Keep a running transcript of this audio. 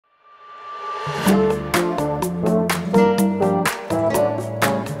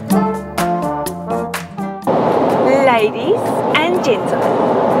gentlemen,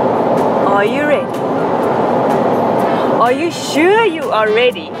 are you ready? Are you sure you are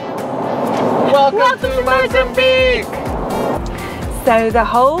ready? Welcome to Mozambique! So the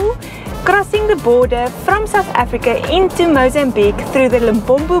whole crossing the border from South Africa into Mozambique through the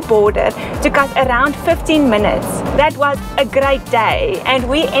Limpopo border took us around 15 minutes. That was a great day, and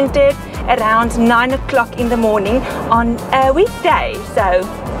we entered around 9 o'clock in the morning on a weekday. So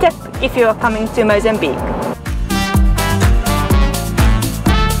tip if you are coming to Mozambique.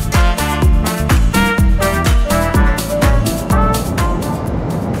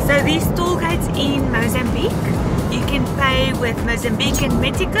 So these toll gates in Mozambique, you can pay with Mozambican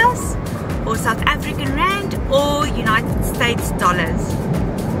meticas or South African rand or United States dollars.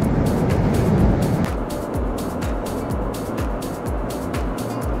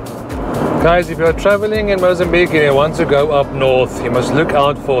 Guys, if you're traveling in Mozambique and you want to go up north, you must look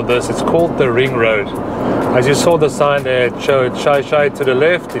out for this. It's called the Ring Road. As you saw the sign there, it showed Shai to the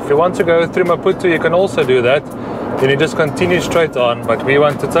left. If you want to go through Maputo, you can also do that. Then you just continue straight on. But we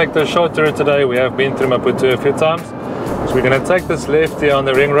want to take the short route today. We have been through Maputo a few times. So we're going to take this left here on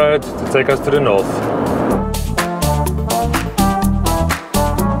the Ring Road to take us to the north.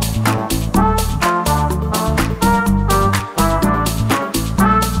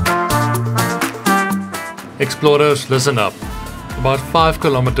 Explorers, listen up. About 5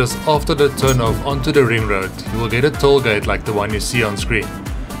 kilometers after the turnoff onto the Ring Road, you will get a toll gate like the one you see on screen.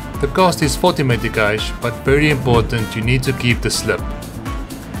 The cost is 40 meticais, but very important, you need to keep the slip.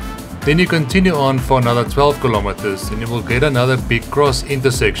 Then you continue on for another 12 kilometers and you will get another big cross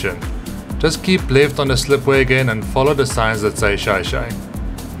intersection. Just keep left on the slipway again and follow the signs that say Shai.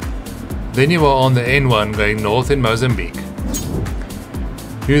 Then you are on the N1 going north in Mozambique.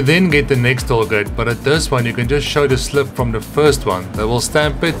 You then get the next toll gate, but at this one you can just show the slip from the first one. They will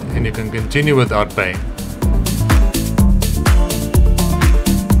stamp it and you can continue without paying.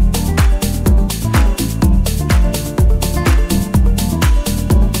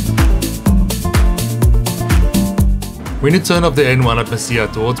 When you turn off the N1 at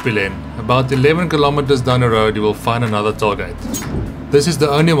Masia towards Bilene, about 11 kilometers down the road you will find another toll gate. This is the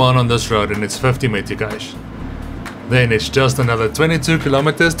only one on this road and it's 50 meticais. Then it's just another 22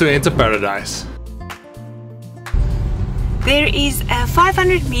 kilometers to enter paradise. There is a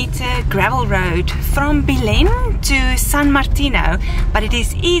 500-meter gravel road from Bilene to San Martino, but it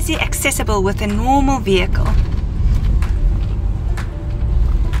is easy accessible with a normal vehicle.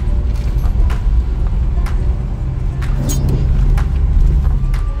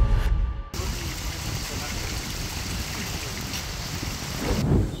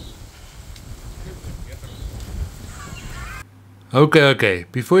 Okay,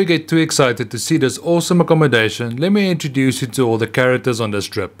 before you get too excited to see this awesome accommodation, let me introduce you to all the characters on this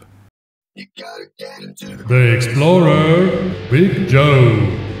trip. The Explorer, Big Joe.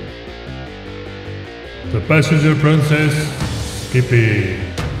 The Passenger Princess, Skippy.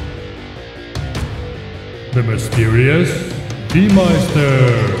 The Mysterious,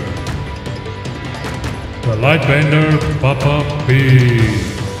 D-Meister. The Lightbender, Papa P.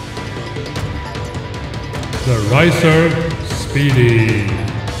 The Ricer, Speedy.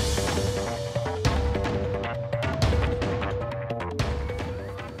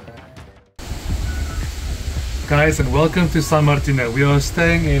 Guys, and welcome to San Martino. We are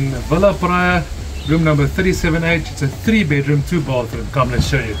staying in Villa Praia, room number 37H. It's a 3-bedroom, 2-bathroom. Come, let's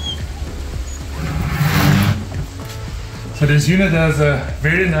show you. So this unit has a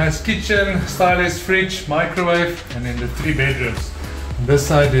very nice kitchen, stylish fridge, microwave, and then the 3 bedrooms. On this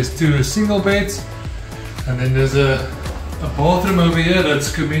side there's 2 single beds, and then there's a bathroom over here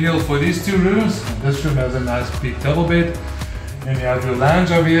that's communal for these 2 rooms. And this room has a nice big double bed. And you have your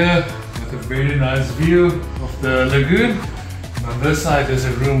lounge over here with a very nice view of the lagoon. And on this side there's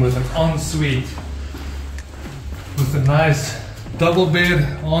a room with an ensuite with a nice double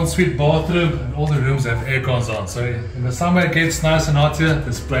bed, ensuite bathroom, and all the rooms have air cons on. So in the summer it gets nice and hot here.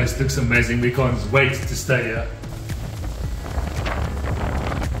 This place looks amazing. We can't wait to stay here.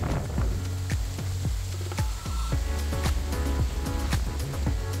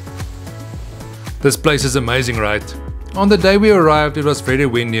 This place is amazing, right? On the day we arrived it was very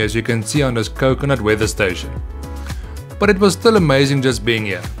windy, as you can see on this coconut weather station. But it was still amazing just being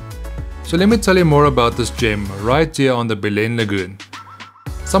here. So let me tell you more about this gem right here on the Bilene Lagoon.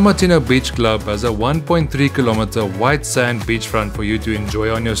 Martinho Beach Club has a 1.3 kilometer white sand beachfront for you to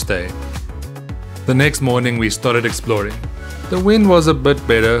enjoy on your stay. The next morning we started exploring. The wind was a bit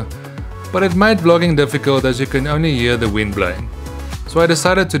better, but it made vlogging difficult as you can only hear the wind blowing. So I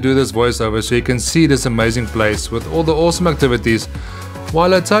decided to do this voiceover so you can see this amazing place with all the awesome activities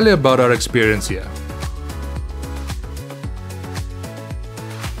while I tell you about our experience here.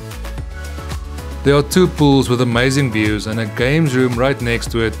 There are 2 pools with amazing views and a games room right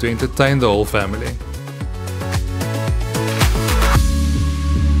next to it to entertain the whole family.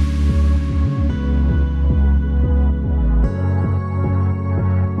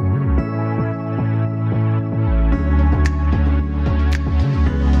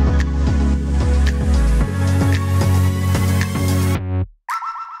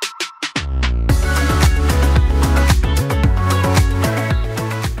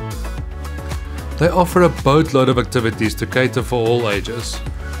 They offer a boatload of activities to cater for all ages,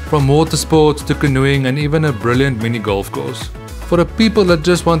 from water sports to canoeing and even a brilliant mini golf course. For the people that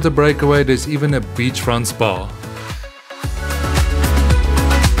just want a breakaway, there's even a beachfront spa.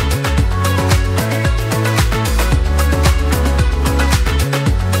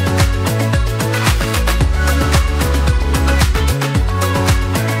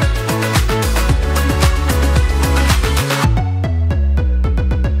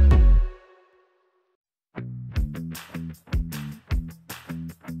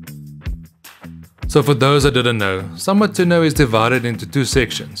 So for those that didn't know, San Martino is divided into 2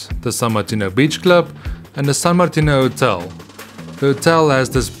 sections, the San Martino Beach Club and the San Martino Hotel. The hotel has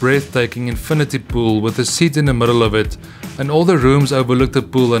this breathtaking infinity pool with a seat in the middle of it, and all the rooms overlook the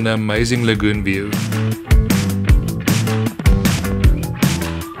pool and the amazing lagoon view.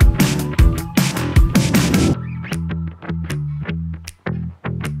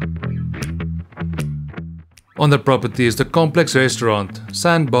 On the property is the complex restaurant,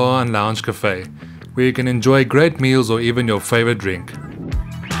 sandbar and lounge cafe, where you can enjoy great meals or even your favorite drink.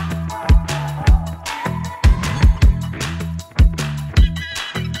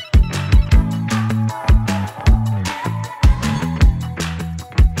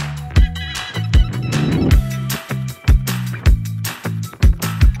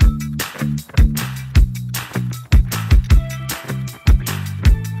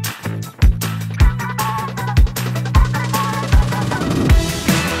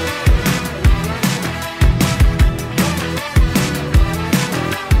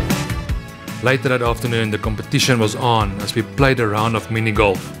 Later that afternoon, the competition was on as we played a round of mini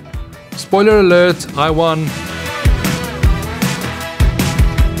golf. Spoiler alert, I won!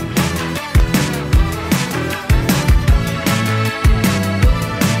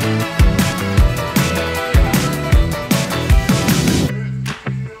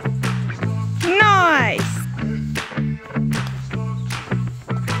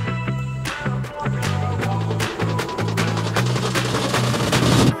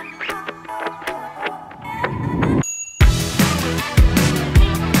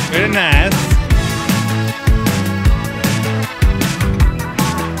 Very nice.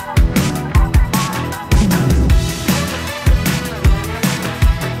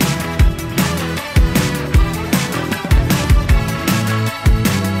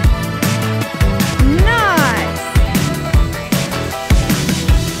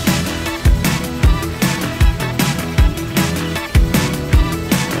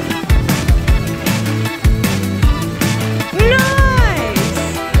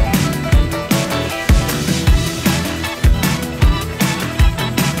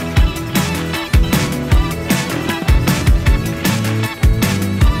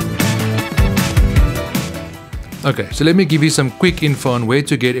 Okay, so let me give you some quick info on where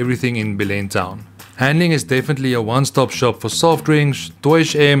to get everything in Bilene town. Handling is definitely a one-stop shop for soft drinks,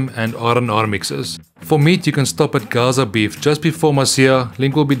 Deutsch M and R&R mixes. For meat you can stop at Gaza Beef just before Masia,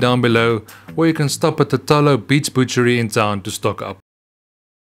 link will be down below, or you can stop at the Talo Beach Butchery in town to stock up.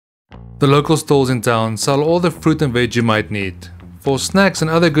 The local stalls in town sell all the fruit and veg you might need. For snacks and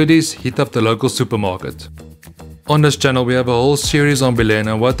other goodies, hit up the local supermarket. On this channel we have a whole series on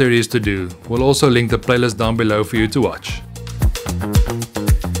Bilene and what there is to do. We'll also link the playlist down below for you to watch.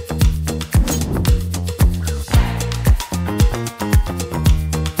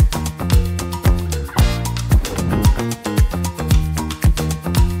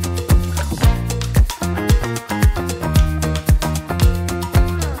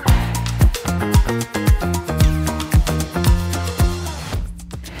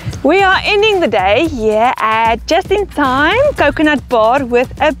 We are ending the day here at Just in Time Coconut Bar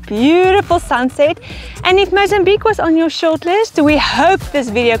with a beautiful sunset. And if Mozambique was on your shortlist, we hope this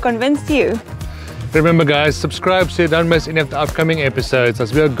video convinced you. Remember guys, subscribe so you don't miss any of the upcoming episodes,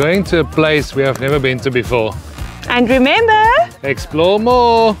 as we are going to a place we have never been to before. And remember, explore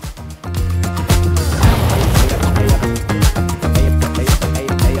more!